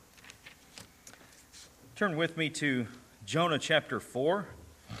Turn with me to Jonah chapter 4.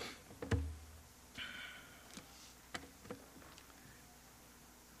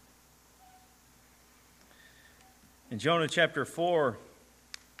 In Jonah chapter 4,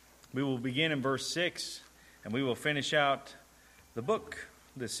 we will begin in verse 6, and we will finish out the book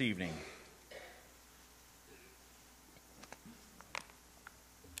this evening.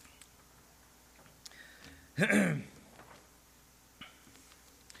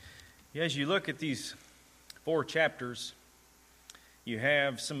 As you look at these 4 chapters, you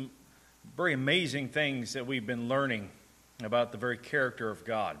have some very amazing things that we've been learning about the very character of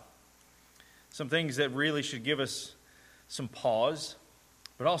God. Some things that really should give us some pause,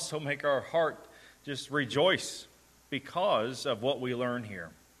 but also make our heart just rejoice because of what we learn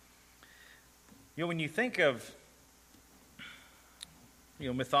here. When you think of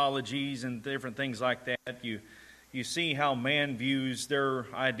mythologies and different things like that, you see how man views their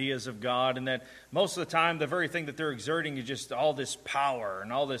ideas of God, and that most of the time the very thing that they're exerting is just all this power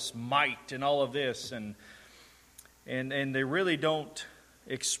and all this might and all of this, and they really don't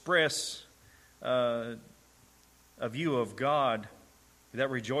express a view of God that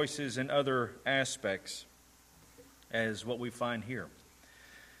rejoices in other aspects, as what we find here.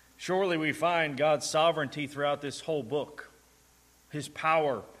 Surely we find God's sovereignty throughout this whole book, His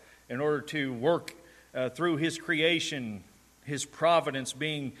power in order to work through His creation, His providence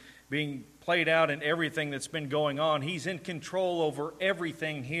being played out in everything that's been going on. He's in control over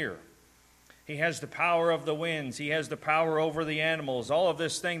everything here. He has the power of the winds. He has the power over the animals. All of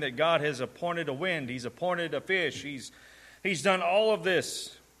this thing that God has appointed a wind. He's appointed a fish. He's done all of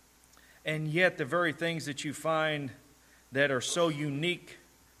this. And yet the very things that you find that are so unique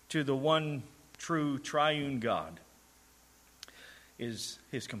to the one true triune God is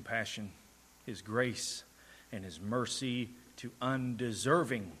His compassion, His grace, and His mercy to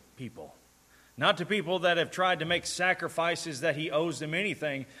undeserving people. Not to people that have tried to make sacrifices that He owes them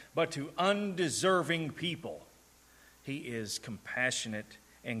anything, but to undeserving people. He is compassionate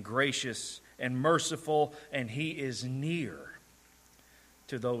and gracious and merciful, and He is near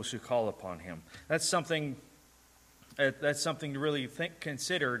to those who call upon Him. That's something to really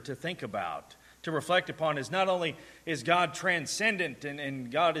consider, to think about, to reflect upon. Is not only is God transcendent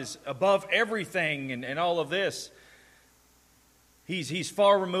and God is above everything and all of this. He's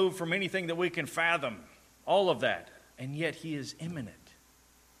far removed from anything that we can fathom, all of that. And yet He is immanent.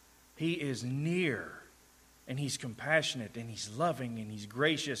 He is near, and He's compassionate, and He's loving, and He's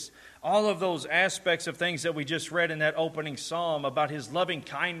gracious. All of those aspects of things that we just read in that opening psalm about His loving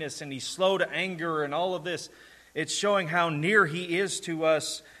kindness, and He's slow to anger, and all of this, it's showing how near He is to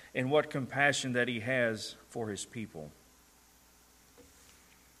us and what compassion that He has for His people.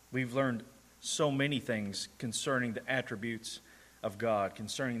 We've learned so many things concerning the attributes of God,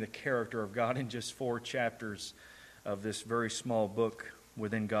 concerning the character of God in just 4 chapters of this very small book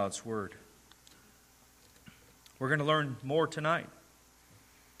within God's Word. We're going to learn more tonight,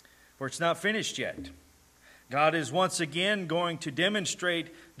 for it's not finished yet. God is once again going to demonstrate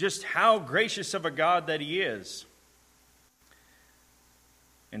just how gracious of a God that He is.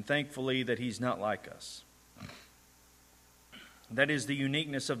 And thankfully that He's not like us. That is the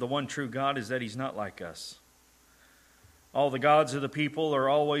uniqueness of the one true God, is that He's not like us. All the gods of the people are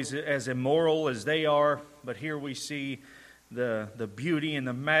always as immoral as they are, but here we see the beauty and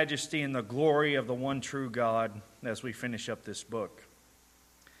the majesty and the glory of the one true God as we finish up this book.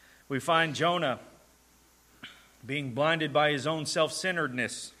 We find Jonah being blinded by his own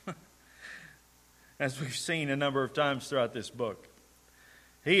self-centeredness, as we've seen a number of times throughout this book.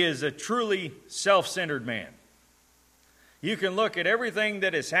 He is a truly self-centered man. You can look at everything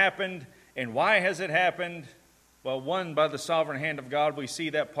that has happened and why has it happened. Well, one, by the sovereign hand of God, we see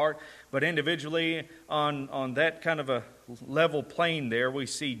that part. But individually, on that kind of a level plane there, we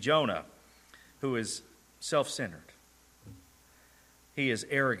see Jonah, who is self-centered. He is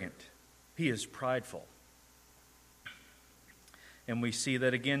arrogant. He is prideful. And we see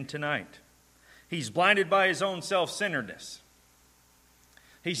that again tonight. He's blinded by his own self-centeredness.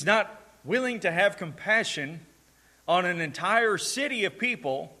 He's not willing to have compassion on an entire city of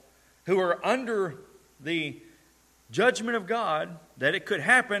people who are under the judgment of God, that it could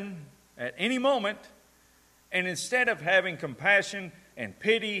happen at any moment. And instead of having compassion and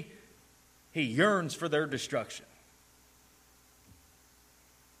pity, he yearns for their destruction.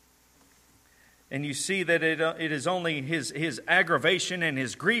 And you see that it is only his aggravation and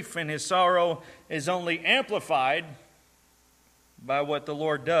his grief and his sorrow is only amplified by what the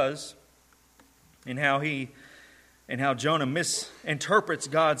Lord does, and how Jonah misinterprets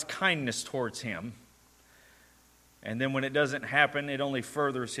God's kindness towards him. And then when it doesn't happen, it only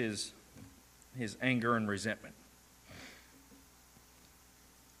furthers his his anger and resentment.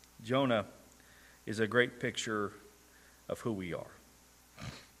 Jonah is a great picture of who we are.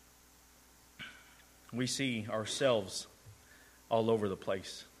 We see ourselves all over the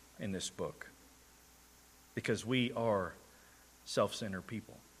place in this book because we are self-centered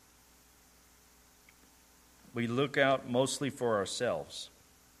people. We look out mostly for ourselves.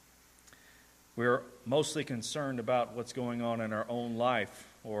 We're mostly concerned about what's going on in our own life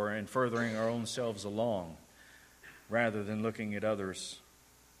or in furthering our own selves along rather than looking at others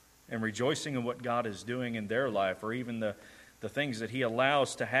and rejoicing in what God is doing in their life, or even the things that He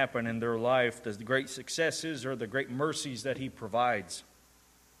allows to happen in their life, the great successes or the great mercies that He provides.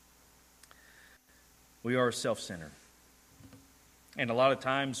 We are self-centered. And a lot of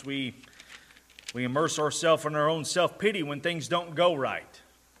times we immerse ourselves in our own self-pity when things don't go right.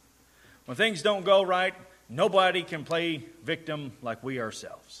 When things don't go right, nobody can play victim like we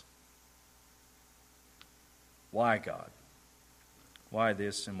ourselves. Why, God? Why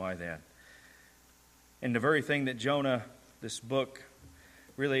this and why that? And the very thing that Jonah, this book,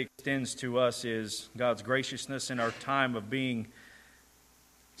 really extends to us is God's graciousness in our time of being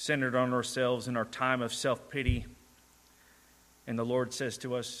centered on ourselves, in our time of self-pity. And the Lord says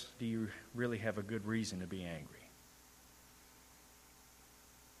to us, do you really have a good reason to be angry?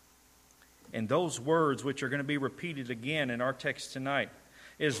 And those words, which are going to be repeated again in our text tonight,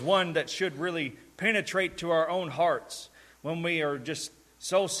 is one that should really penetrate to our own hearts when we are just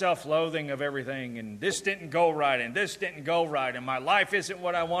so self-loathing of everything, and this didn't go right, and this didn't go right, and my life isn't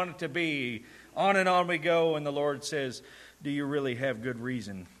what I want it to be. On and on we go, and the Lord says, do you really have good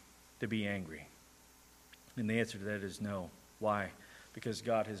reason to be angry? And the answer to that is no. Why? Because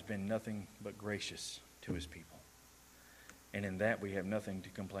God has been nothing but gracious to His people. And in that we have nothing to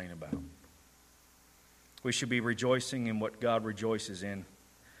complain about. We should be rejoicing in what God rejoices in.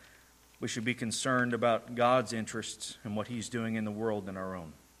 We should be concerned about God's interests and what He's doing in the world than our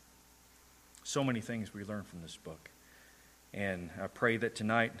own. So many things we learn from this book. And I pray that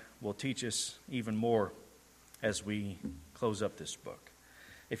tonight will teach us even more as we close up this book.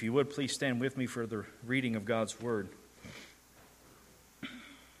 If you would, please stand with me for the reading of God's Word.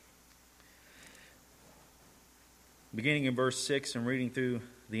 Beginning in verse 6 and reading through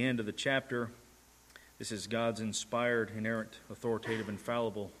the end of the chapter, this is God's inspired, inerrant, authoritative,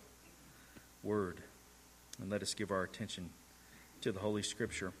 infallible Word. And let us give our attention to the Holy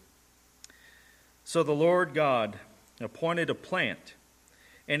Scripture. So the Lord God appointed a plant,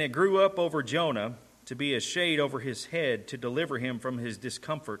 and it grew up over Jonah to be a shade over his head to deliver him from his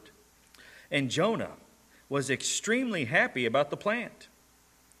discomfort. And Jonah was extremely happy about the plant.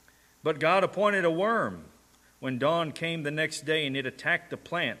 But God appointed a worm when dawn came the next day, and it attacked the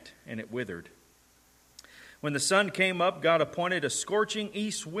plant, and it withered. When the sun came up, God appointed a scorching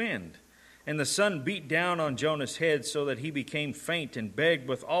east wind, and the sun beat down on Jonah's head so that he became faint and begged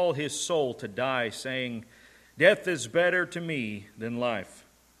with all his soul to die, saying, "Death is better to me than life."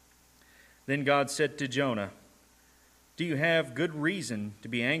 Then God said to Jonah, "Do you have good reason to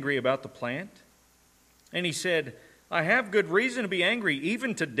be angry about the plant?" And he said, "I have good reason to be angry,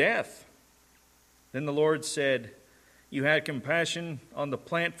 even to death." Then the Lord said, "You had compassion on the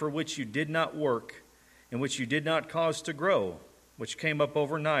plant for which you did not work, and which you did not cause to grow, which came up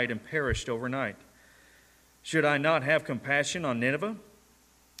overnight and perished overnight. Should I not have compassion on Nineveh,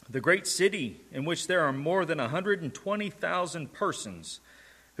 the great city in which there are more than 120,000 persons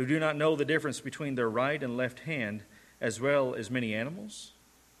who do not know the difference between their right and left hand, as well as many animals?"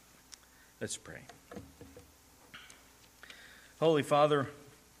 Let's pray. Holy Father,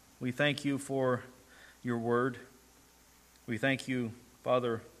 we thank you for your word. We thank you,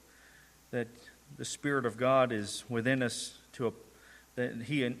 Father, that the Spirit of God is within us, that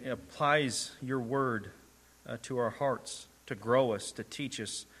He applies your word to our hearts, to grow us, to teach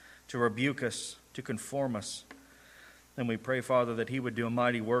us, to rebuke us, to conform us. And we pray, Father, that He would do a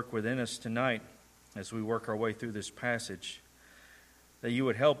mighty work within us tonight as we work our way through this passage. That you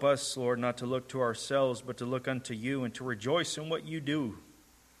would help us, Lord, not to look to ourselves, but to look unto you and to rejoice in what you do,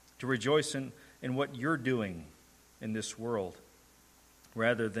 to rejoice in what you're doing in this world,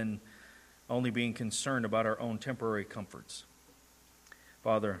 rather than only being concerned about our own temporary comforts.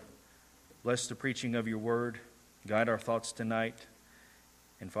 Father, bless the preaching of your word, guide our thoughts tonight,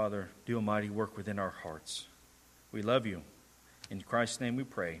 and Father, do a mighty work within our hearts. We love you. In Christ's name we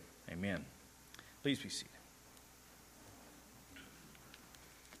pray. Amen. Please be seated.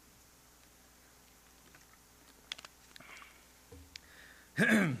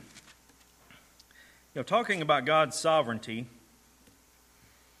 Talking about God's sovereignty,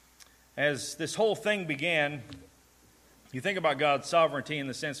 as this whole thing began, You think about God's sovereignty in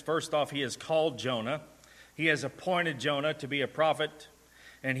the sense, first off, He has called Jonah. He has appointed Jonah to be a prophet.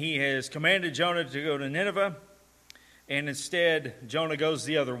 And He has commanded Jonah to go to Nineveh. And instead, Jonah goes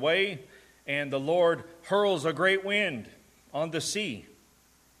the other way. And the Lord hurls a great wind on the sea.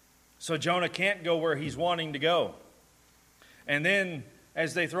 So Jonah can't go where he's wanting to go. And then,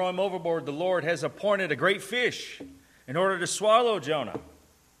 as they throw him overboard, the Lord has appointed a great fish in order to swallow Jonah.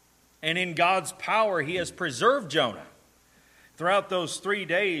 And in God's power, He has preserved Jonah throughout those 3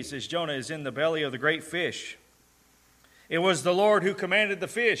 days as Jonah is in the belly of the great fish. It was the Lord who commanded the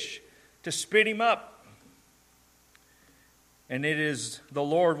fish to spit him up. And it is the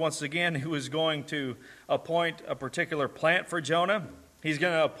Lord, once again, who is going to appoint a particular plant for Jonah. He's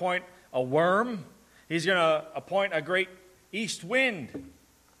going to appoint a worm. He's going to appoint a great east wind.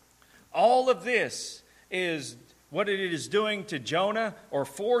 All of this is what it is doing to Jonah, or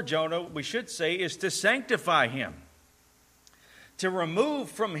for Jonah, we should say, is to sanctify him. To remove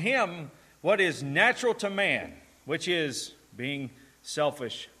from him what is natural to man, which is being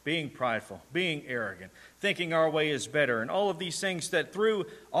selfish, being prideful, being arrogant, thinking our way is better, and all of these things that through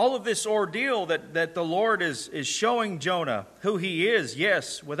all of this ordeal that the Lord is showing Jonah who He is,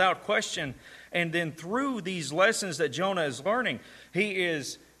 yes, without question. And then through these lessons that Jonah is learning, he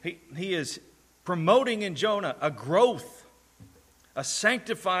is promoting in Jonah a growth, a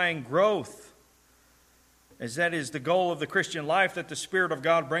sanctifying growth. As that is the goal of the Christian life that the Spirit of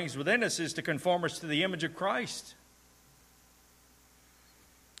God brings within us, is to conform us to the image of Christ.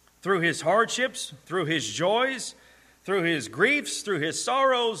 Through His hardships, through His joys, through His griefs, through His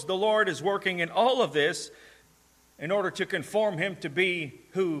sorrows, the Lord is working in all of this in order to conform him to be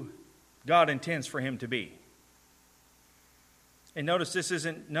who God intends for him to be. And notice this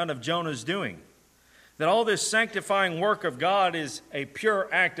isn't none of Jonah's doing. That all this sanctifying work of God is a pure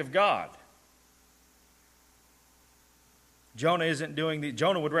act of God. Jonah isn't doing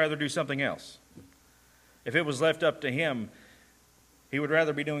Jonah would rather do something else. If it was left up to him, he would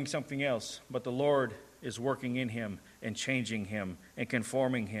rather be doing something else. But the Lord is working in him and changing him and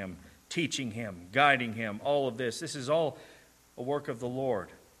conforming him, teaching him, guiding him. All of this. This is all a work of the Lord.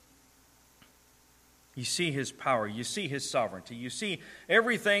 You see His power. You see His sovereignty. You see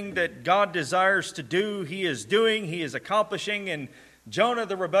everything that God desires to do, He is doing, He is accomplishing. And Jonah,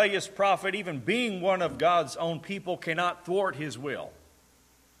 the rebellious prophet, even being one of God's own people, cannot thwart His will.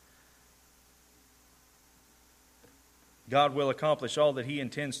 God will accomplish all that He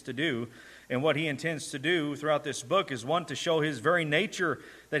intends to do. And what He intends to do throughout this book is, one, to show His very nature,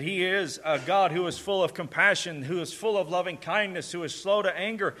 that He is a God who is full of compassion, who is full of loving kindness, who is slow to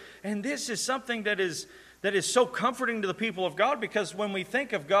anger. And this is something that is so comforting to the people of God, because when we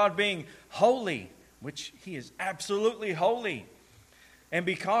think of God being holy, which He is absolutely holy, and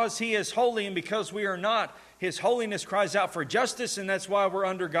because He is holy and because we are not, His holiness cries out for justice, and that's why we're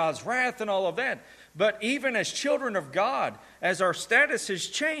under God's wrath and all of that. But even as children of God, as our status has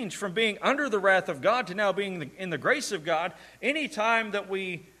changed from being under the wrath of God to now being in the grace of God, any time that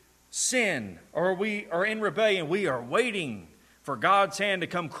we sin or we are in rebellion, we are waiting for God's hand to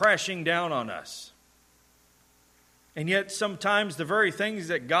come crashing down on us. And yet sometimes the very things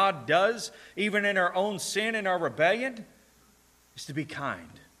that God does, even in our own sin and our rebellion, is to be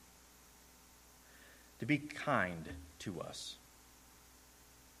kind. To be kind to us.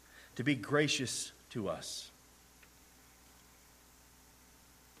 To be gracious to us.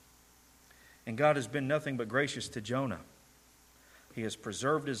 And God has been nothing but gracious to Jonah. He has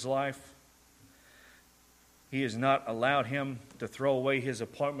preserved his life. He has not allowed him to throw away his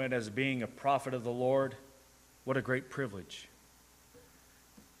appointment as being a prophet of the Lord. What a great privilege.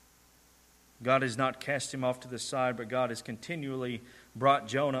 God has not cast him off to the side, but God has continually brought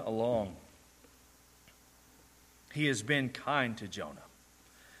Jonah along. He has been kind to Jonah.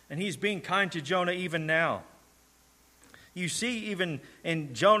 And He's being kind to Jonah even now. You see, even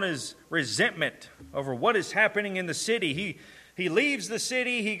in Jonah's resentment over what is happening in the city, he leaves the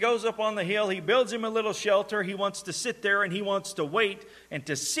city, he goes up on the hill, he builds him a little shelter, he wants to sit there and he wants to wait and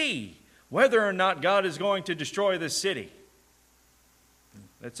to see whether or not God is going to destroy this city.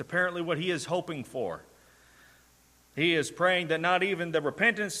 That's apparently what he is hoping for. He is praying that not even the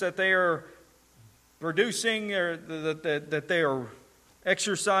repentance that they are producing or that they are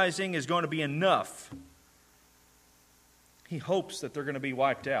exercising is going to be enough. He hopes that they're going to be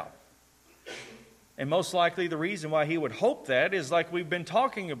wiped out. And most likely the reason why he would hope that is, like we've been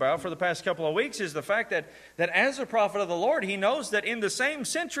talking about for the past couple of weeks, is the fact that as a prophet of the Lord, he knows that in the same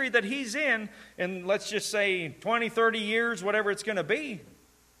century that he's in let's just say 20, 30 years, whatever it's going to be,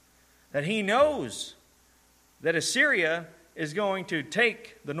 that he knows that Assyria is going to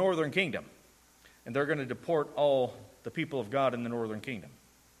take the northern kingdom. And they're going to deport all the people of God in the northern kingdom.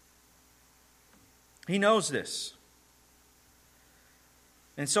 He knows this.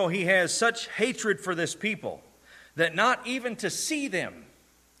 And so he has such hatred for this people that not even to see them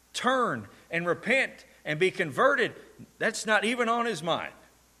turn and repent and be converted, that's not even on his mind.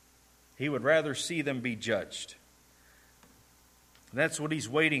 He would rather see them be judged. That's what he's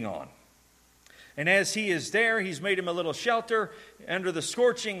waiting on. And as he is there, he's made him a little shelter under the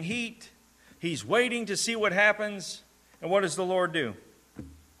scorching heat. He's waiting to see what happens. And what does the Lord do? He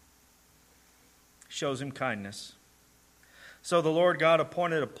shows him kindness. So the Lord God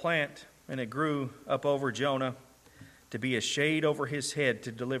appointed a plant, and it grew up over Jonah to be a shade over his head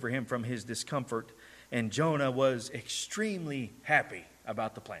to deliver him from his discomfort. And Jonah was extremely happy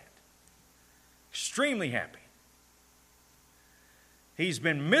about the plant. Extremely happy. He's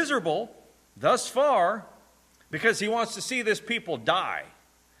been miserable thus far because he wants to see this people die.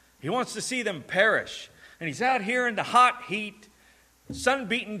 He wants to see them perish. And he's out here in the hot heat, sun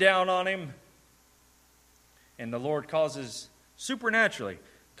beating down on him. And the Lord supernaturally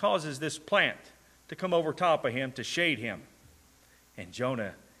causes this plant to come over top of him to shade him. And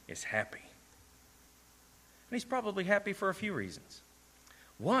Jonah is happy. And he's probably happy for a few reasons.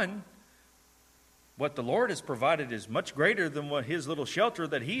 One, what the Lord has provided is much greater than what his little shelter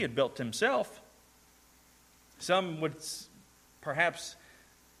that he had built himself. Some would perhaps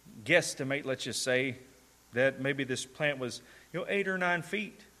guesstimate, let's just say, that maybe this plant was 8 or 9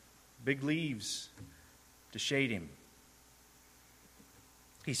 feet, big leaves to shade him.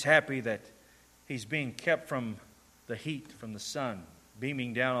 He's happy that he's being kept from the heat, from the sun,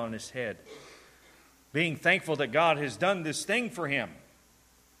 beaming down on his head. Being thankful that God has done this thing for him.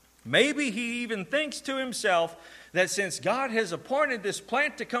 Maybe he even thinks to himself that since God has appointed this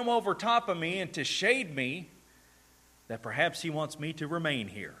plant to come over top of me and to shade me, that perhaps he wants me to remain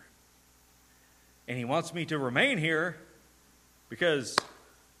here. And he wants me to remain here because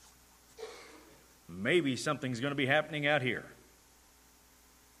maybe something's going to be happening out here.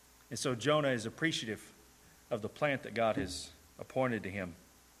 And so Jonah is appreciative of the plant that God has appointed to him.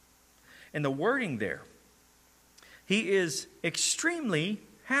 And the wording there, he is extremely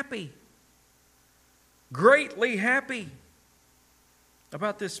happy, greatly happy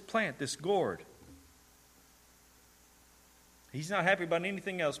about this plant, this gourd. He's not happy about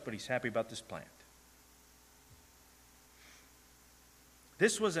anything else, but he's happy about this plant.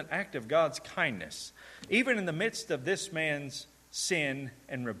 This was an act of God's kindness, even in the midst of this man's sin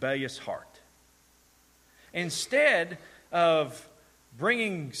and rebellious heart. Instead of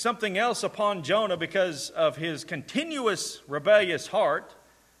bringing something else upon Jonah because of his continuous rebellious heart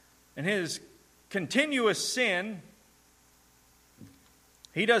and his continuous sin,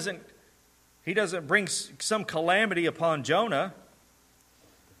 he doesn't bring some calamity upon Jonah.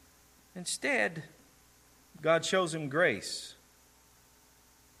 Instead, God shows him grace,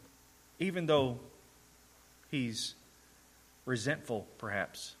 even though he's resentful,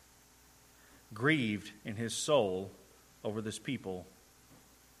 perhaps, grieved in his soul over this people,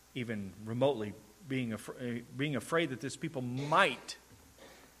 even remotely being afraid that this people might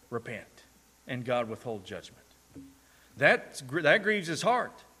repent and God withhold judgment. That grieves his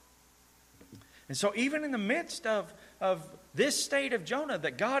heart. And so even in the midst of this state of Jonah,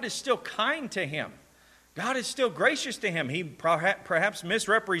 that God is still kind to him. God is still gracious to him. He perhaps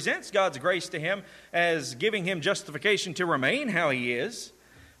misrepresents God's grace to him as giving him justification to remain how he is.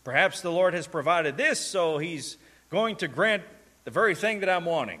 Perhaps the Lord has provided this, so he's going to grant the very thing that I'm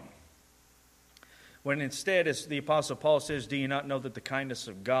wanting. When instead, as the Apostle Paul says, do you not know that the kindness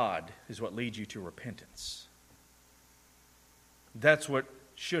of God is what leads you to repentance? That's what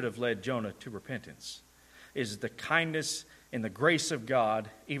should have led Jonah to repentance, is the kindness and the grace of God,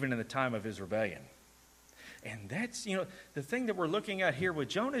 even in the time of his rebellion. And that's, the thing that we're looking at here with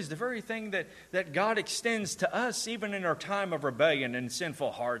Jonah is the very thing that God extends to us even in our time of rebellion and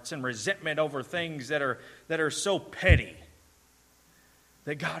sinful hearts and resentment over things that are so petty.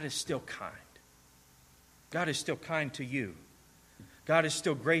 That God is still kind. God is still kind to you. God is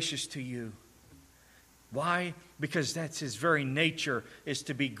still gracious to you. Why? Because that's his very nature, is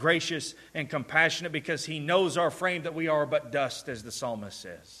to be gracious and compassionate, because he knows our frame that we are but dust, as the psalmist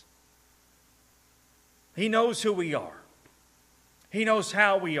says. He knows who we are. He knows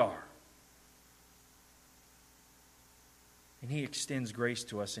how we are. And he extends grace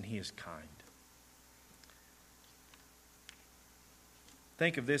to us, and he is kind.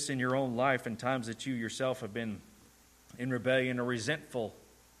 Think of this in your own life in times that you yourself have been in rebellion or resentful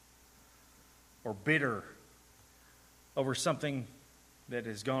or bitter over something that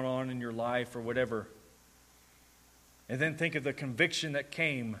has gone on in your life or whatever. And then think of the conviction that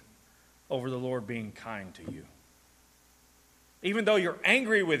came over the Lord being kind to you. even though you're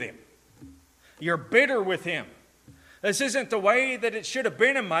angry with him. You're bitter with him. This isn't the way that it should have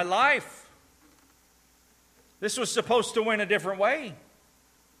been in my life. This was supposed to win a different way.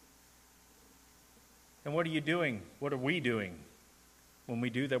 And what are you doing? What are we doing when we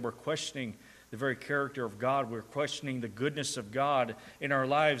do that? We're questioning the very character of God. We're questioning the goodness of God in our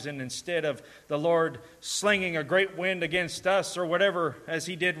lives. And instead of the Lord slinging a great wind against us or whatever, as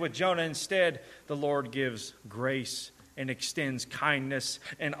he did with Jonah, instead the Lord gives grace and extends kindness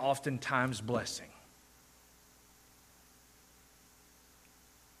and oftentimes blessing.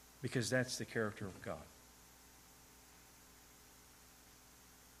 Because that's the character of God.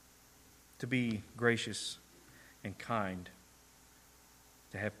 To be gracious and kind,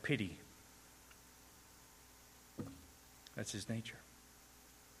 to have pity. That's his nature.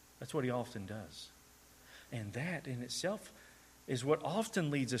 That's what he often does. And that in itself is what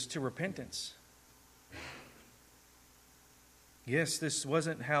often leads us to repentance. Yes, this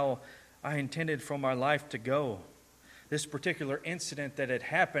wasn't how I intended for my life to go. This particular incident that had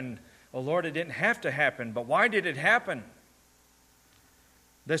happened, oh Lord, it didn't have to happen, but why did it happen?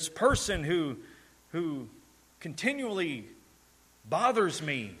 This person who continually bothers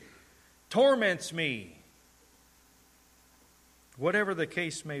me, torments me, whatever the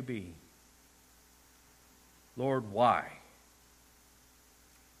case may be. Lord, why?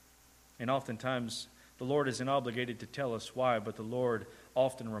 And oftentimes, the Lord isn't obligated to tell us why, but the Lord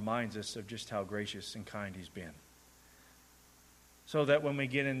often reminds us of just how gracious and kind he's been. So that when we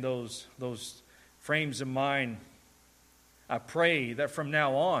get in those frames of mind, I pray that from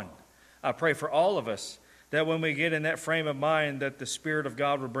now on, I pray for all of us, that when we get in that frame of mind, that the Spirit of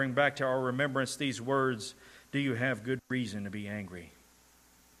God will bring back to our remembrance these words, do you have good reason to be angry?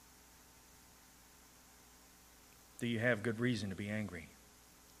 Do you have good reason to be angry?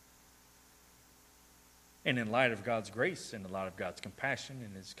 And in light of God's grace, and in light of God's compassion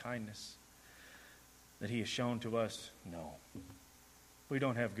and his kindness that he has shown to us, no. We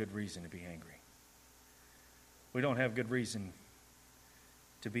don't have good reason to be angry. We don't have good reason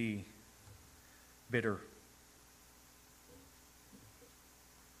to be bitter.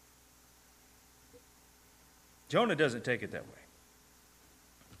 Jonah doesn't take it that way.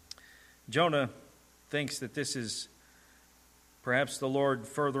 Jonah thinks that this is perhaps the Lord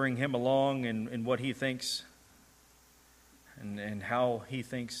furthering him along in what he thinks and how he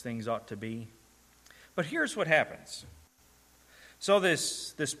thinks things ought to be. But here's what happens. So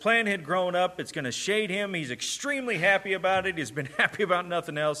this plan had grown up. It's going to shade him. He's extremely happy about it. He's been happy about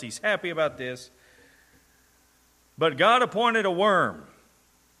nothing else. He's happy about this. But God appointed a worm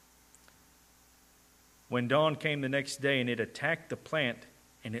when dawn came the next day, and it attacked the plant,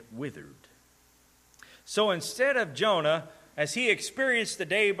 and it withered. So instead of Jonah, as he experienced the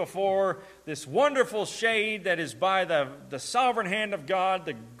day before, this wonderful shade that is by the sovereign hand of God,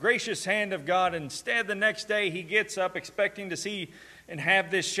 the gracious hand of God, instead the next day he gets up expecting to see and have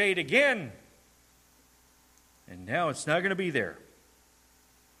this shade again. And now it's not going to be there.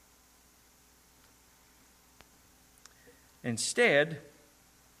 Instead,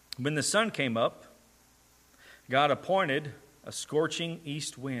 when the sun came up, God appointed a scorching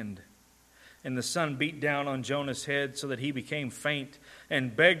east wind. And the sun beat down on Jonah's head so that he became faint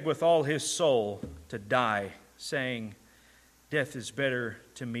and begged with all his soul to die, saying, death is better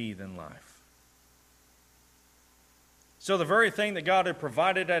to me than life. So the very thing that God had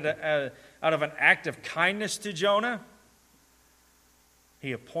provided out of an act of kindness to Jonah,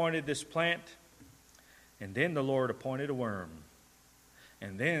 he appointed this plant, and then the Lord appointed a worm.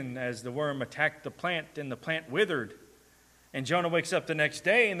 And then as the worm attacked the plant and the plant withered, and Jonah wakes up the next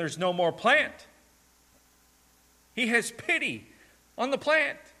day and there's no more plant. He has pity on the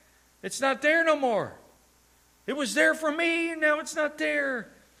plant. It's not there no more. It was there for me and now it's not there.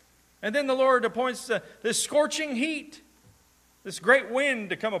 And then the Lord appoints this scorching heat, this great wind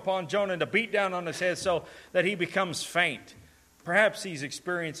to come upon Jonah and to beat down on his head so that he becomes faint. Perhaps he's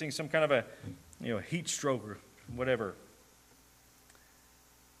experiencing some kind of a heat stroke or whatever.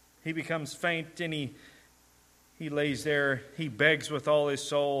 He becomes faint and he lays there. He begs with all his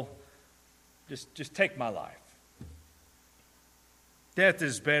soul, just take my life. Death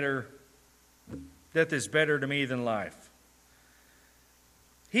is better. Death is better to me than life.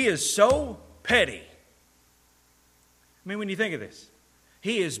 He is so petty. I mean, when you think of this,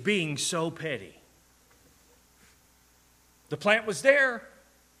 he is being so petty. The plant was there.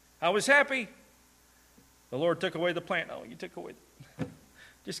 I was happy. The Lord took away the plant. Oh, you took away.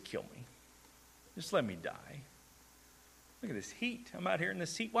 Just kill me. Just let me die. Look at this heat. I'm out here in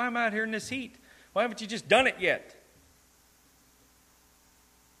this heat. Why am I out here in this heat? Why haven't you just done it yet?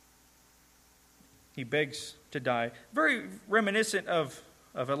 He begs to die. Very reminiscent of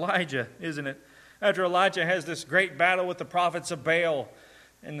Elijah, isn't it? After Elijah has this great battle with the prophets of Baal,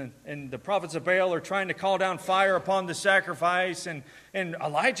 and the prophets of Baal are trying to call down fire upon the sacrifice, and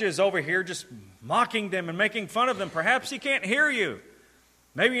Elijah is over here just mocking them and making fun of them. Perhaps he can't hear you.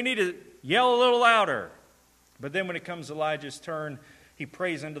 Maybe you need to yell a little louder. But then when it comes Elijah's turn, he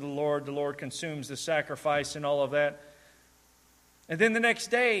prays unto the Lord consumes the sacrifice and all of that. And then the next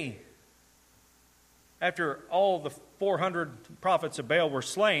day, after all the 400 prophets of Baal were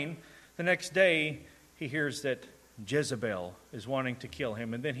slain, the next day he hears that Jezebel is wanting to kill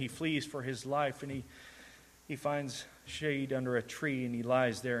him. And then he flees for his life, and he finds shade under a tree, and he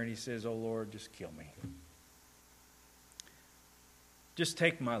lies there and he says, "Oh Lord, just kill me. Just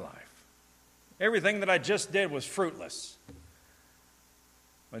take my life. Everything that I just did was fruitless."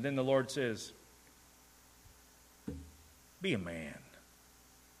 And then the Lord says, "Be a man.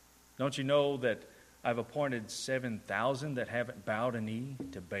 Don't you know that I've appointed 7,000 that haven't bowed a knee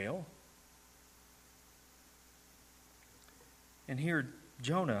to Baal?" And here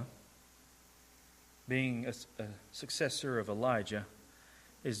Jonah, being a successor of Elijah,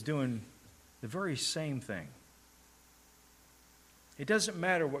 is doing the very same thing. It doesn't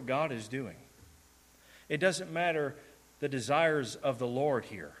matter what God is doing. It doesn't matter the desires of the Lord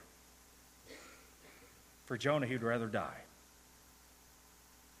here. For Jonah, he'd rather die.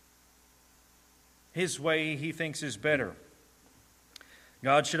 His way, he thinks, is better.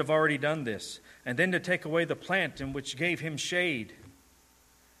 God should have already done this. And then to take away the plant in which gave him shade,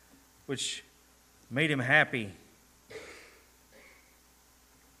 which made him happy.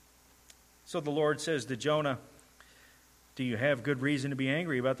 So the Lord says to Jonah, "Do you have good reason to be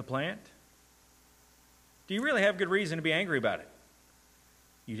angry about the plant? Do you really have good reason to be angry about it?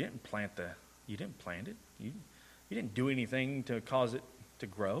 You didn't plant it. You didn't do anything to cause it to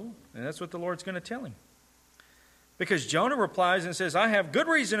grow." And that's what the Lord's going to tell him. Because Jonah replies and says, "I have good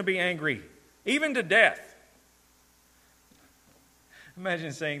reason to be angry, even to death."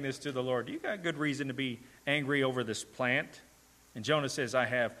 Imagine saying this to the Lord. "You got good reason to be angry over this plant?" And Jonah says, "I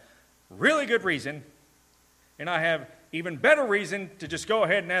have really good reason, and I have even better reason to just go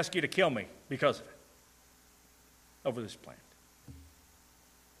ahead and ask you to kill me because of it, over this plant."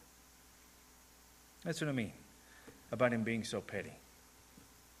 That's what I mean about him being so petty.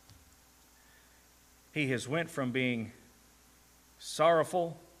 He has went from being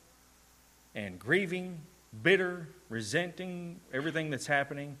sorrowful and grieving, bitter, resenting everything that's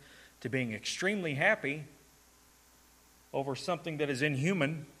happening, to being extremely happy over something that is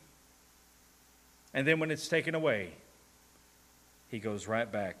inhuman. And then when it's taken away, he goes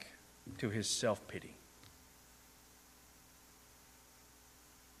right back to his self-pity.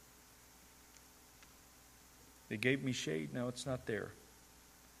 They gave me shade, now it's not there.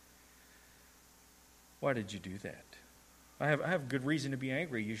 Why did you do that? I have good reason to be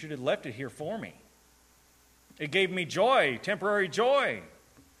angry. You should have left it here for me. It gave me joy, temporary joy.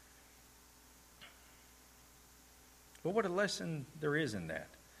 But what a lesson there is in that.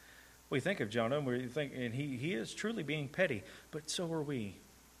 We think of Jonah, and he is truly being petty, but so are we.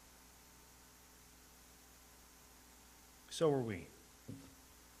 So are we.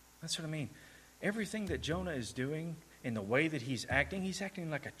 That's what I mean. Everything that Jonah is doing, in the way that he's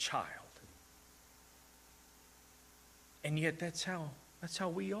acting like a child. And yet that's how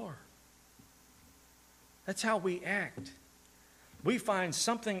we are. That's how we act. We find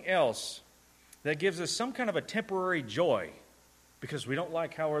something else that gives us some kind of a temporary joy because we don't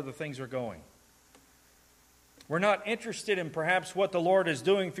like how other things are going. We're not interested in perhaps what the Lord is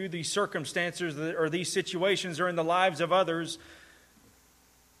doing through these circumstances or these situations or in the lives of others.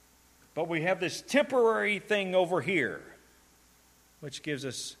 But we have this temporary thing over here, which gives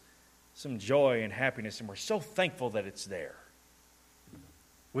us some joy and happiness, and we're so thankful that it's there.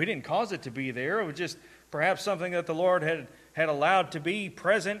 We didn't cause it to be there. It was just perhaps something that the Lord had allowed to be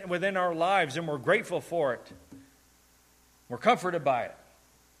present within our lives, and we're grateful for it. We're comforted by it.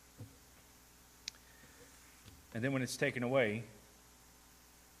 And then when it's taken away,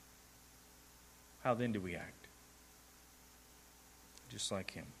 how then do we act? Just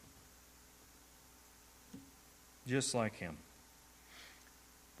like him. Just like him.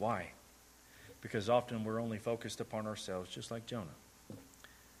 Why? Because often we're only focused upon ourselves, just like Jonah.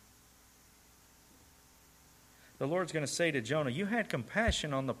 The Lord's going to say to Jonah, "You had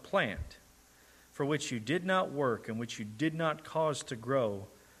compassion on the plant for which you did not work and which you did not cause to grow,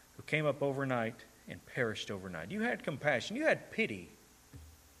 who came up overnight and perished overnight." You had compassion. You had pity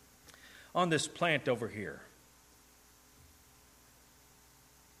on this plant over here.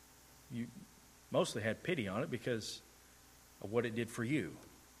 You mostly had pity on it because of what it did for you.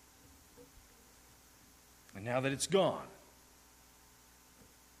 And now that it's gone,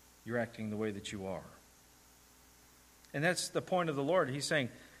 you're acting the way that you are. And that's the point of the Lord. He's saying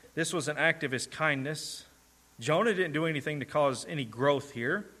this was an act of his kindness. Jonah didn't do anything to cause any growth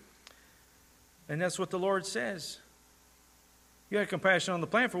here. And that's what the Lord says. You had compassion on the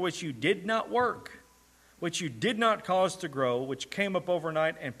plant for which you did not work, which you did not cause to grow, which came up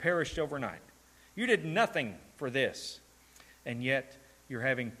overnight and perished overnight. You did nothing for this, and yet you're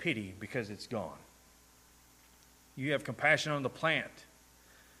having pity because it's gone. You have compassion on the plant.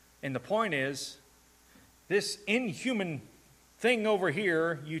 And the point is, this inhuman thing over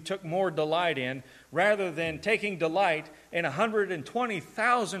here you took more delight in, rather than taking delight in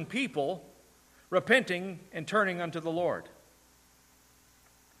 120,000 people repenting and turning unto the Lord.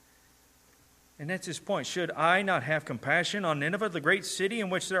 And that's his point. Should I not have compassion on Nineveh, the great city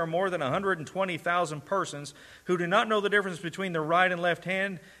in which there are more than 120,000 persons who do not know the difference between their right and left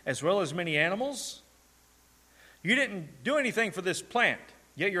hand, as well as many animals? You didn't do anything for this plant,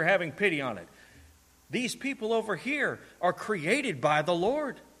 yet you're having pity on it. These people over here are created by the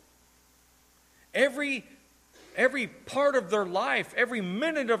Lord. Every part of their life, every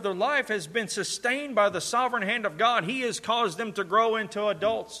minute of their life has been sustained by the sovereign hand of God. He has caused them to grow into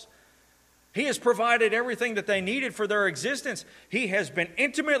adults. He has provided everything that they needed for their existence. He has been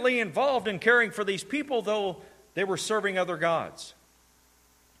intimately involved in caring for these people, though they were serving other gods.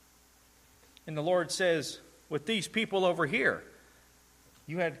 And the Lord says, with these people over here,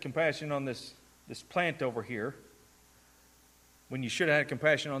 you had compassion on this plant over here when you should have had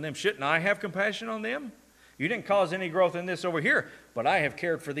compassion on them. Shouldn't I have compassion on them? You didn't cause any growth in this over here, but I have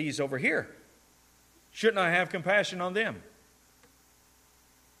cared for these over here. Shouldn't I have compassion on them?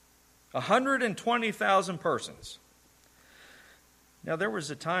 120,000 persons. Now there was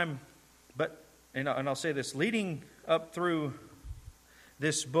a time, and I'll say this, leading up through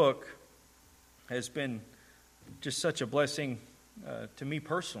this book has been just such a blessing to me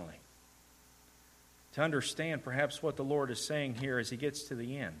personally, to understand perhaps what the Lord is saying here as he gets to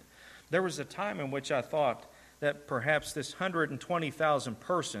the end. There was a time in which I thought that perhaps this 120,000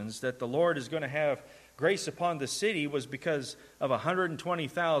 persons that the Lord is going to have grace upon the city was because of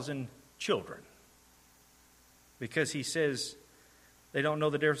 120,000 children. Because he says they don't know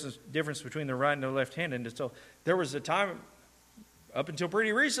the difference between the right and the left hand. And so there was a time, up until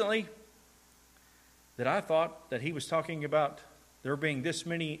pretty recently, that I thought that he was talking about there being this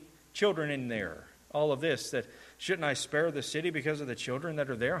many children in there. All of this, that shouldn't I spare the city because of the children that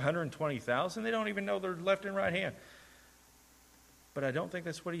are there? 120,000? They don't even know their left and right hand. But I don't think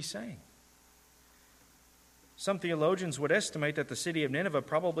that's what he's saying. Some theologians would estimate that the city of Nineveh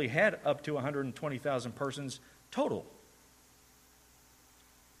probably had up to 120,000 persons total.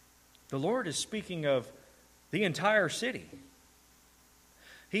 The Lord is speaking of the entire city.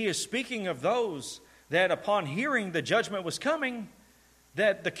 He is speaking of those that upon hearing the judgment was coming,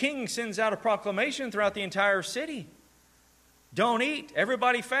 that the king sends out a proclamation throughout the entire city. Don't eat,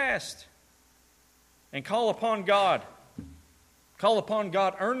 everybody fast, and call upon God. Call upon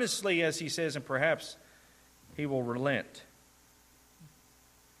God earnestly, as he says, and perhaps he will relent.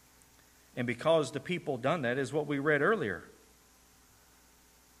 And because the people done that, is what we read earlier.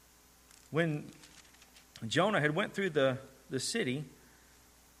 When Jonah had went through the city,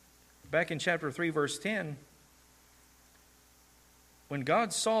 back in chapter 3, verse 10, when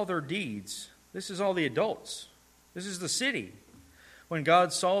God saw their deeds, this is all the adults, this is the city. When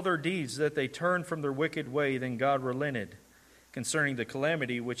God saw their deeds, that they turned from their wicked way, then God relented concerning the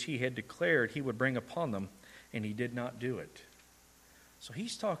calamity which he had declared he would bring upon them, and he did not do it. So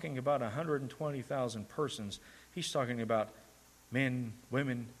he's talking about 120,000 persons. He's talking about men,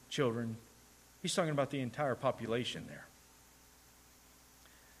 women, children. He's talking about the entire population there.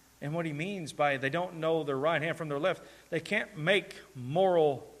 And what he means by they don't know their right hand from their left, they can't make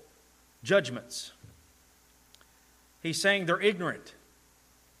moral judgments. He's saying they're ignorant.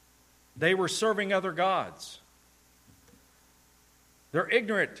 They were serving other gods. They're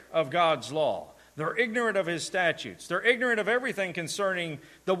ignorant of God's law. They're ignorant of his statutes. They're ignorant of everything concerning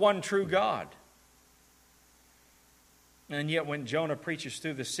the one true God. And yet when Jonah preaches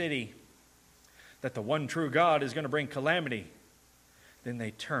through the city that the one true God is going to bring calamity, then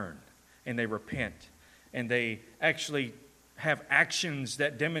they turn and they repent. And they actually have actions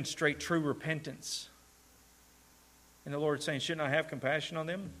that demonstrate true repentance. And the Lord's saying, shouldn't I have compassion on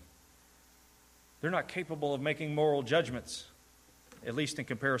them? They're not capable of making moral judgments, at least in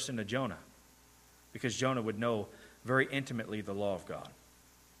comparison to Jonah, because Jonah would know very intimately the law of God.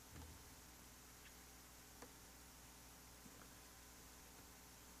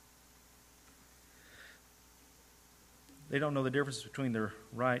 They don't know the difference between their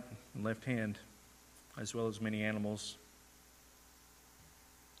right and left hand. as well as many animals.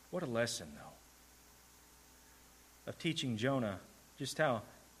 What a lesson, though, of teaching Jonah just how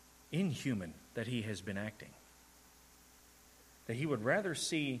inhuman that he has been acting. That he would rather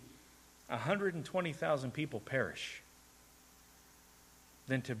see 120,000 people perish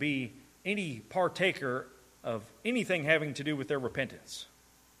than to be any partaker of anything having to do with their repentance.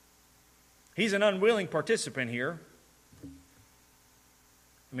 He's an unwilling participant here.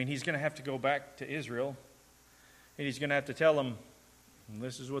 I mean, he's going to have to go back to Israel, and he's going to have to tell them,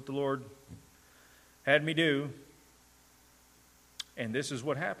 this is what the Lord had me do, and this is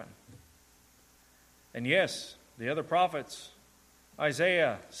what happened. And yes, the other prophets,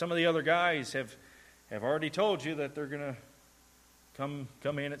 Isaiah, some of the other guys have already told you that they're going to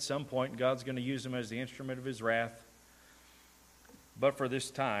come in at some point, and God's going to use them as the instrument of His wrath. But for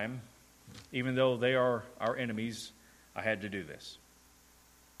this time, even though they are our enemies, I had to do this.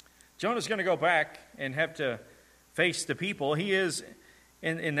 Jonah's going to go back and have to face the people. He is,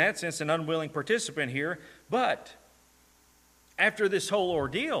 in that sense, an unwilling participant here. But after this whole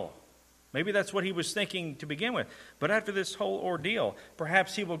ordeal, maybe that's what he was thinking to begin with. But after this whole ordeal,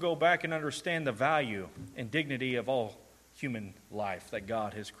 perhaps he will go back and understand the value and dignity of all human life that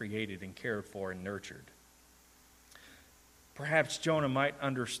God has created and cared for and nurtured. Perhaps Jonah might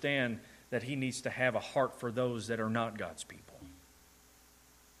understand that he needs to have a heart for those that are not God's people.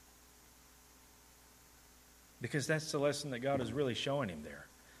 Because that's the lesson that God is really showing him there.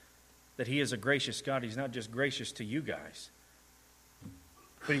 That He is a gracious God. He's not just gracious to you guys,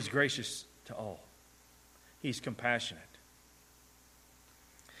 but He's gracious to all. He's compassionate.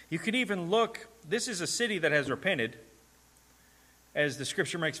 You could even look, this is a city that has repented, as the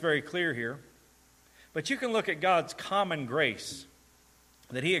Scripture makes very clear here. But you can look at God's common grace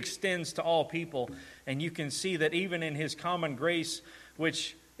that He extends to all people, and you can see that even in His common grace,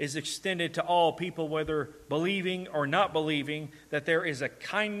 which is extended to all people, whether believing or not believing, that there is a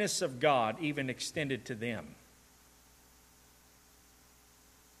kindness of God even extended to them.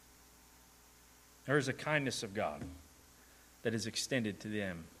 There is a kindness of God that is extended to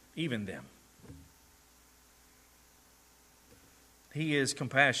them, even them. He is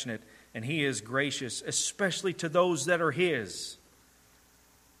compassionate and He is gracious, especially to those that are His.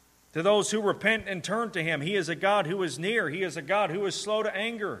 To those who repent and turn to Him. He is a God who is near. He is a God who is slow to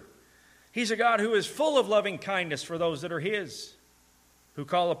anger. He's a God who is full of loving kindness for those that are His, who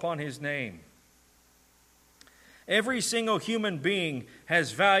call upon His name. Every single human being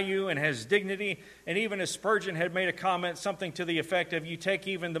has value and has dignity. And even as Spurgeon had made a comment, something to the effect of, you take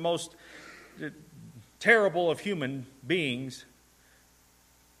even the most terrible of human beings,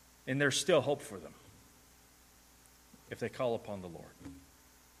 and there's still hope for them if they call upon the Lord.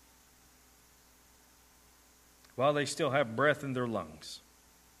 While they still have breath in their lungs.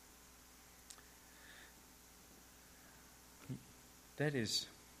 That is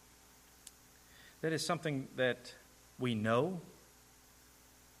something that we know,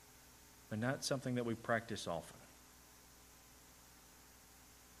 but not something that we practice often.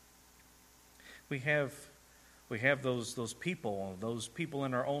 We have those people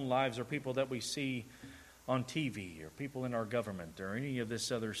in our own lives, or people that we see on TV, or people in our government, or any of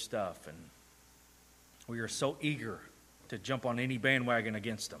this other stuff, and we are so eager to jump on any bandwagon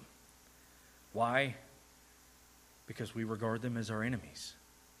against them. Why? Because we regard them as our enemies.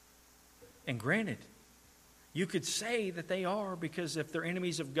 And granted, you could say that they are, because if they're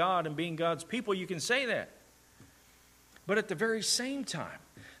enemies of God and being God's people, you can say that. But at the very same time,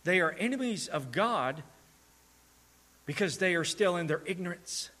 they are enemies of God because they are still in their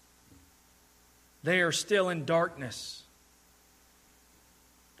ignorance. They are still in darkness.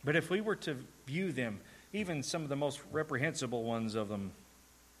 But if we were to view them, even some of the most reprehensible ones of them,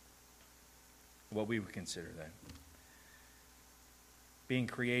 what we would consider that, being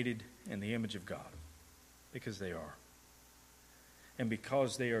created in the image of God, because they are. And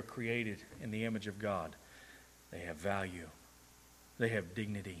because they are created in the image of God, they have value, they have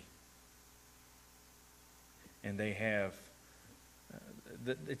dignity, and they have,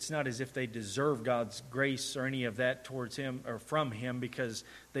 it's not as if they deserve God's grace or any of that towards Him or from Him, because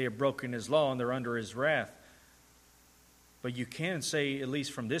they have broken His law and they're under His wrath. But you can say, at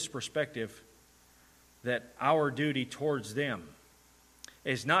least from this perspective, that our duty towards them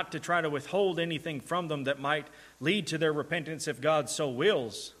is not to try to withhold anything from them that might lead to their repentance if God so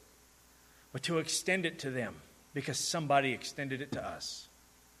wills, but to extend it to them because somebody extended it to us.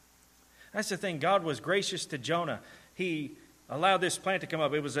 That's the thing. God was gracious to Jonah. He allowed this plant to come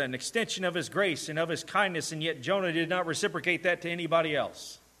up. It was an extension of His grace and of His kindness, and yet Jonah did not reciprocate that to anybody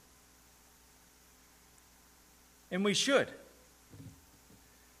else. And we should.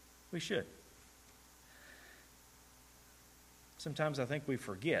 We should. sometimes I think we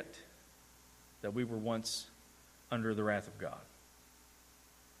forget that we were once under the wrath of God.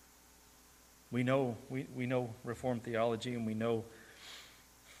 We know Reformed theology, and we know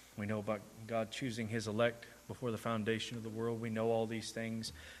about God choosing His elect before the foundation of the world. We know all these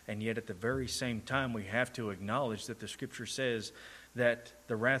things, and yet at the very same time we have to acknowledge that the Scripture says that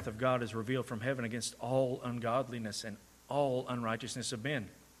the wrath of God is revealed from heaven against all ungodliness and all unrighteousness of men,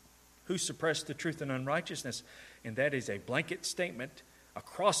 who suppress the truth and unrighteousness. And that is a blanket statement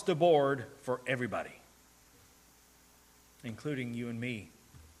across the board for everybody, including you and me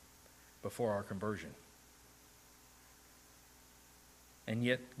before our conversion. And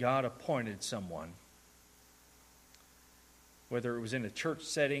yet God appointed someone, whether it was in a church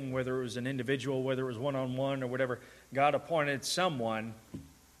setting, whether it was an individual, whether it was one-on-one or whatever, God appointed someone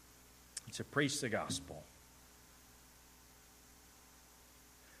to preach the gospel.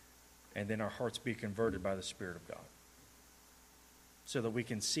 And then our hearts be converted by the Spirit of God, so that we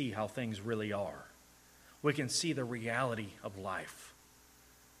can see how things really are. We can see the reality of life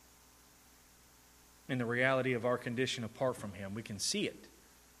and the reality of our condition apart from Him. We can see it.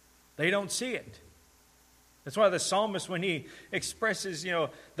 They don't see it. That's why the psalmist, when he expresses,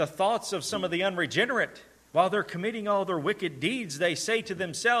 the thoughts of some of the unregenerate, while they're committing all their wicked deeds, they say to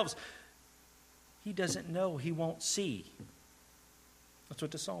themselves, he doesn't know, he won't see. That's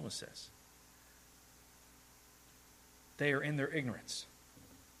what the psalmist says. They are in their ignorance.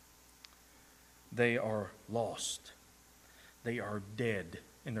 They are lost. They are dead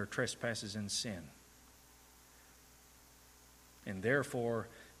in their trespasses and sin. And therefore,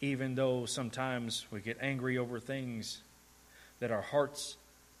 even though sometimes we get angry over things, that our hearts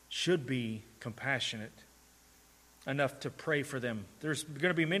should be compassionate enough to pray for them. There's going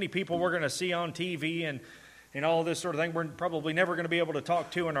to be many people we're going to see on TV and all this sort of thing we're probably never going to be able to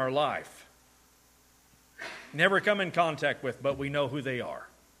talk to in our life. Never come in contact with, but we know who they are.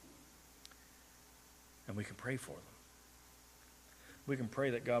 And we can pray for them. We can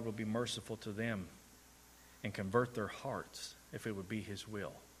pray that God will be merciful to them and convert their hearts if it would be His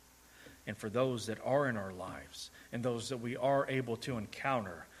will. And for those that are in our lives and those that we are able to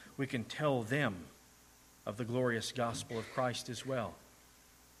encounter, we can tell them of the glorious gospel of Christ as well.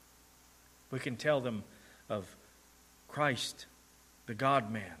 We can tell them of Christ, the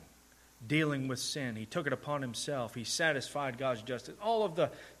God-man, dealing with sin. He took it upon Himself. He satisfied God's justice. All of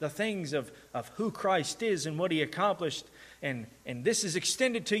the things of who Christ is and what He accomplished. And this is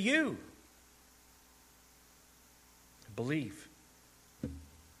extended to you. Believe.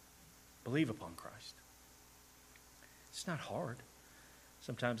 Believe upon Christ. It's not hard.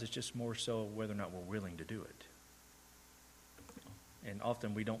 Sometimes it's just more so whether or not we're willing to do it. And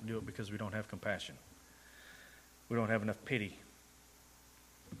often we don't do it because we don't have compassion. We don't have enough pity.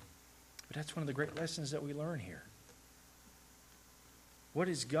 But that's one of the great lessons that we learn here. What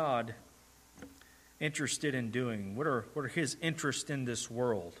is God interested in doing? What are His interests in this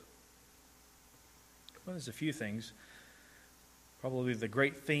world? Well, there's a few things. Probably the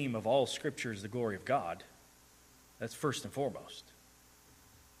great theme of all Scripture is the glory of God. That's first and foremost.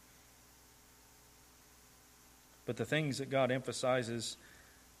 But the things that God emphasizes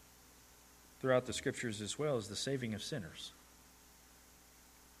throughout the Scriptures as well is the saving of sinners.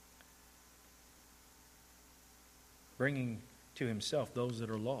 Bringing to Himself those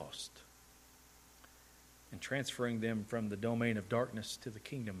that are lost and transferring them from the domain of darkness to the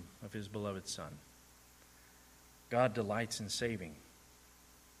kingdom of His beloved Son. God delights in saving.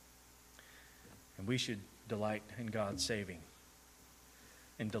 And we should delight in God's saving.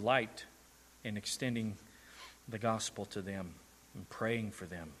 And delight in extending the gospel to them and praying for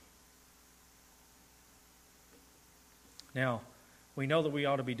them. Now, we know that we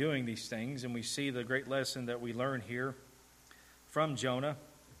ought to be doing these things, and we see the great lesson that we learn here from Jonah,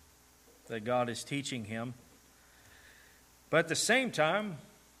 that God is teaching him. But at the same time,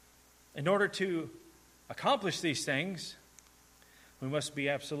 in order to accomplish these things, we must be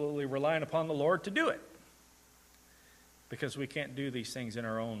absolutely relying upon the Lord to do it. Because we can't do these things in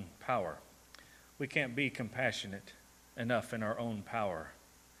our own power. We can't be compassionate enough in our own power.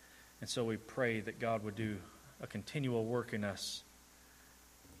 And so we pray that God would do a continual work in us,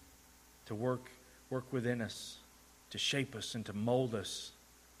 to work within us, to shape us and to mold us,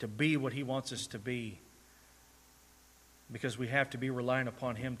 to be what He wants us to be. Because we have to be relying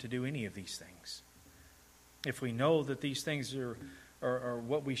upon Him to do any of these things. If we know that these things are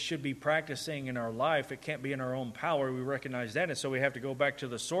what we should be practicing in our life, it can't be in our own power. We recognize that. And so we have to go back to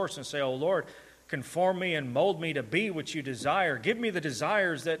the source and say, oh Lord, conform me and mold me to be what You desire. Give me the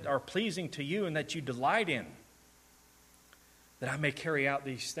desires that are pleasing to You and that You delight in, that I may carry out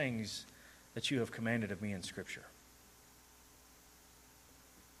these things that You have commanded of me in Scripture.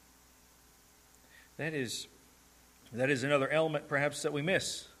 that is another element perhaps that we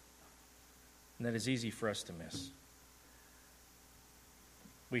miss. And that is easy for us to miss.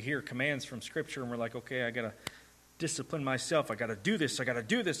 We hear commands from Scripture and we're like, okay, I got to discipline myself. I got to do this. I got to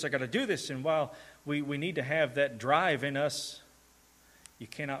do this. I got to do this. And while we need to have that drive in us, you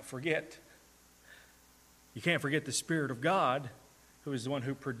cannot forget. You can't forget the Spirit of God, who is the one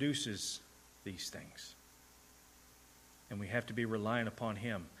who produces these things. And we have to be reliant upon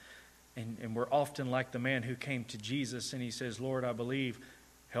Him. And we're often like the man who came to Jesus and he says, Lord, I believe,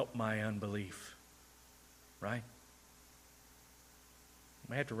 help my unbelief. Right?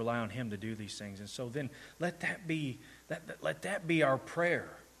 We have to rely on Him to do these things. And so then let that be our prayer.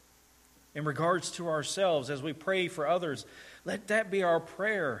 In regards to ourselves, as we pray for others, let that be our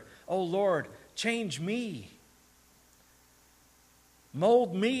prayer. Oh Lord, change me.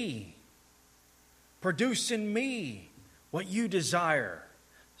 Mold me. Produce in me what you desire,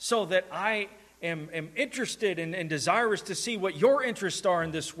 so that I am interested and desirous to see what your interests are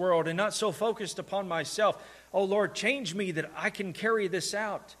in this world and not so focused upon myself. Oh Lord, change me that I can carry this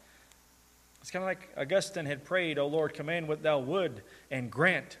out. It's kind of like Augustine had prayed, O Lord, command what thou would and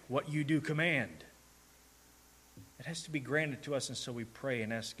grant what you do command. It has to be granted to us, and so we pray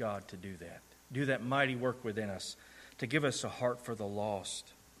and ask God to do that. Do that mighty work within us, to give us a heart for the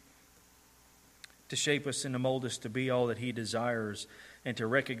lost, to shape us and to mold us to be all that He desires, and to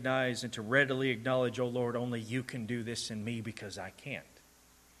recognize and to readily acknowledge, oh Lord, only you can do this in me because I can't.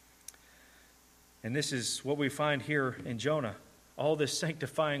 And this is what we find here in Jonah. All this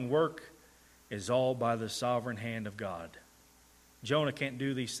sanctifying work is all by the sovereign hand of God. Jonah can't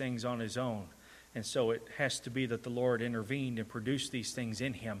do these things on his own. And so it has to be that the Lord intervened and produced these things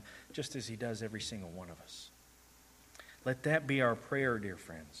in him, just as He does every single one of us. Let that be our prayer, dear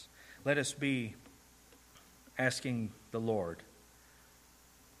friends. Let us be asking the Lord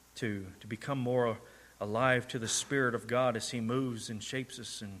to become more alive to the Spirit of God as He moves and shapes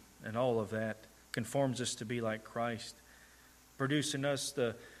us and all of that, conforms us to be like Christ, produce in us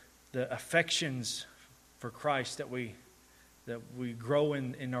the affections for Christ, that we grow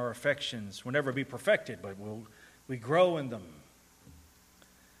in our affections. We'll never be perfected, but we grow in them.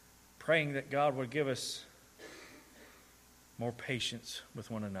 Praying that God would give us more patience with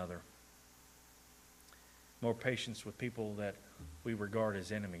one another, more patience with people that we regard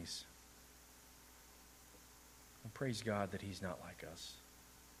as enemies. And praise God that He's not like us,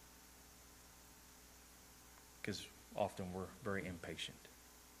 because often we're very impatient.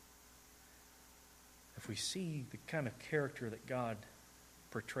 If we see the kind of character that God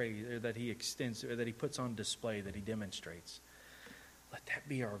portrays, or that He extends, or that He puts on display, that He demonstrates, let that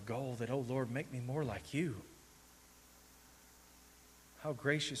be our goal, that, oh Lord, make me more like you. How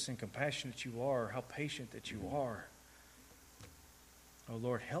gracious and compassionate you are, how patient that you are. Oh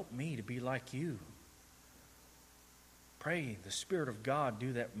Lord, help me to be like you. Pray the Spirit of God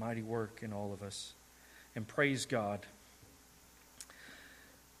do that mighty work in all of us. And praise God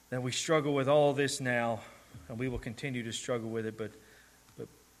that we struggle with all this now, and we will continue to struggle with it, but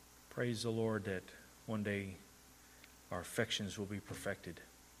praise the Lord that one day our affections will be perfected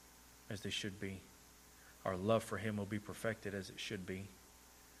as they should be. Our love for Him will be perfected as it should be.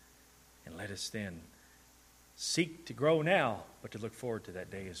 And let us then seek to grow now, but to look forward to that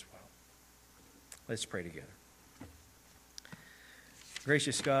day as well. Let's pray together.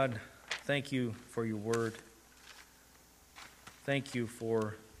 Gracious God, thank you for your word. Thank you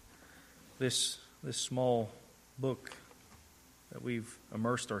for this small book that we've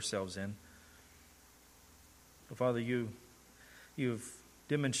immersed ourselves in. Father, you've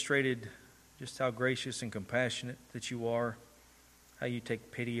demonstrated just how gracious and compassionate that you are, how you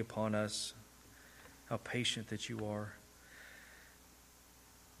take pity upon us, how patient that you are.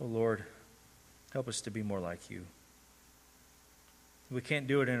 Oh Lord, help us to be more like you. We can't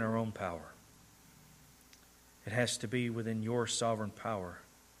do it in our own power. It has to be within your sovereign power.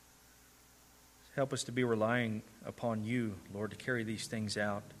 Help us to be relying upon you, Lord, to carry these things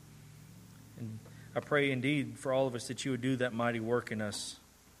out. And I pray indeed for all of us that you would do that mighty work in us,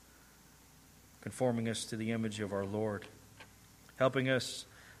 conforming us to the image of our Lord, helping us,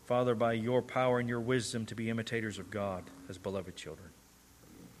 Father, by your power and your wisdom to be imitators of God as beloved children.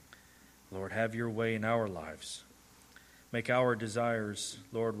 Lord, have your way in our lives. Make our desires,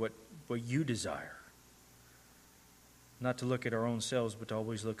 Lord, what you desire. Not to look at our own selves, but to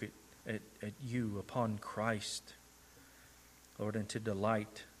always look at you, upon Christ, Lord, and to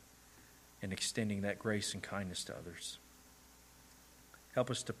delight in extending that grace and kindness to others. Help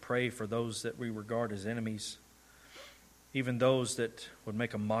us to pray for those that we regard as enemies, even those that would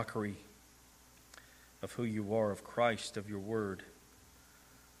make a mockery of who you are, of Christ, of your word.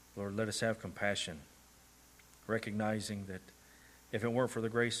 Lord, let us have compassion, recognizing that if it weren't for the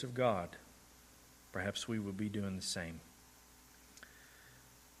grace of God, perhaps we would be doing the same.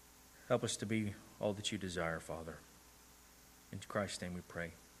 Help us to be all that you desire, Father. In Christ's name we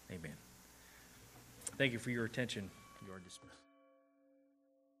pray. Amen. Thank you for your attention. You are dismissed.